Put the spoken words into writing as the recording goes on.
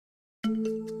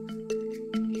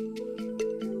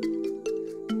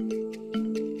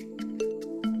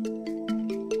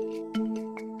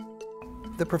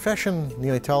The profession,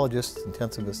 neonatologists,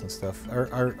 intensivists and stuff,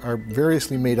 are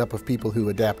variously made up of people who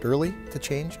adapt early to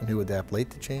change and who adapt late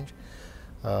to change.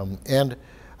 And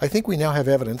I think we now have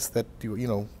evidence that,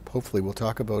 hopefully we'll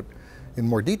talk about in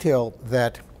more detail,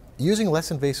 that using less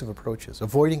invasive approaches,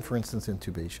 avoiding, for instance,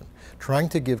 intubation, trying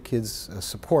to give kids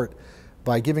support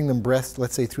by giving them breath,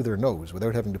 let's say, through their nose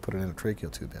without having to put an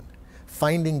endotracheal tube in,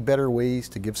 finding better ways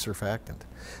to give surfactant.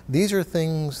 These are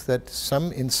things that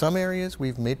in some areas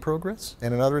we've made progress,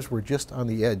 and in others we're just on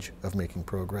the edge of making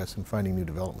progress and finding new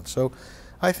developments. So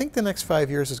I think the next 5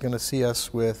 years is going to see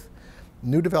us with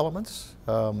new developments,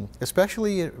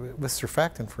 especially with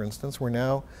surfactant, for instance. We're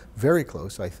now very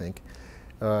close, I think,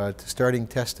 to starting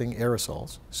testing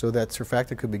aerosols, so that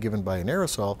surfactant could be given by an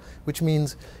aerosol, which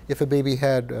means if a baby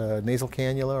had nasal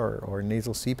cannula or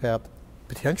nasal CPAP,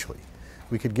 potentially,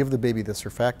 we could give the baby the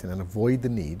surfactant and avoid the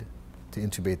need to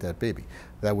intubate that baby.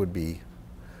 That would be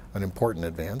an important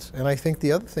advance. And I think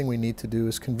the other thing we need to do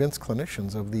is convince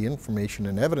clinicians of the information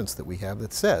and evidence that we have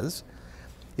that says,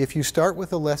 if you start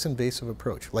with a less invasive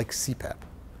approach, like CPAP,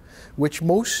 which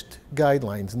most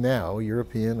guidelines now,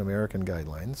 European, American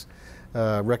guidelines,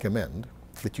 recommend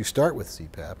that you start with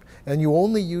CPAP, and you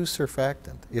only use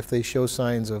surfactant if they show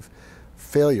signs of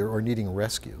failure or needing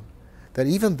rescue, that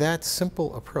even that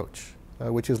simple approach,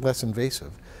 which is less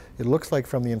invasive, it looks like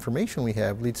from the information we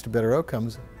have leads to better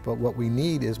outcomes, but what we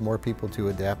need is more people to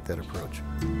adapt that approach.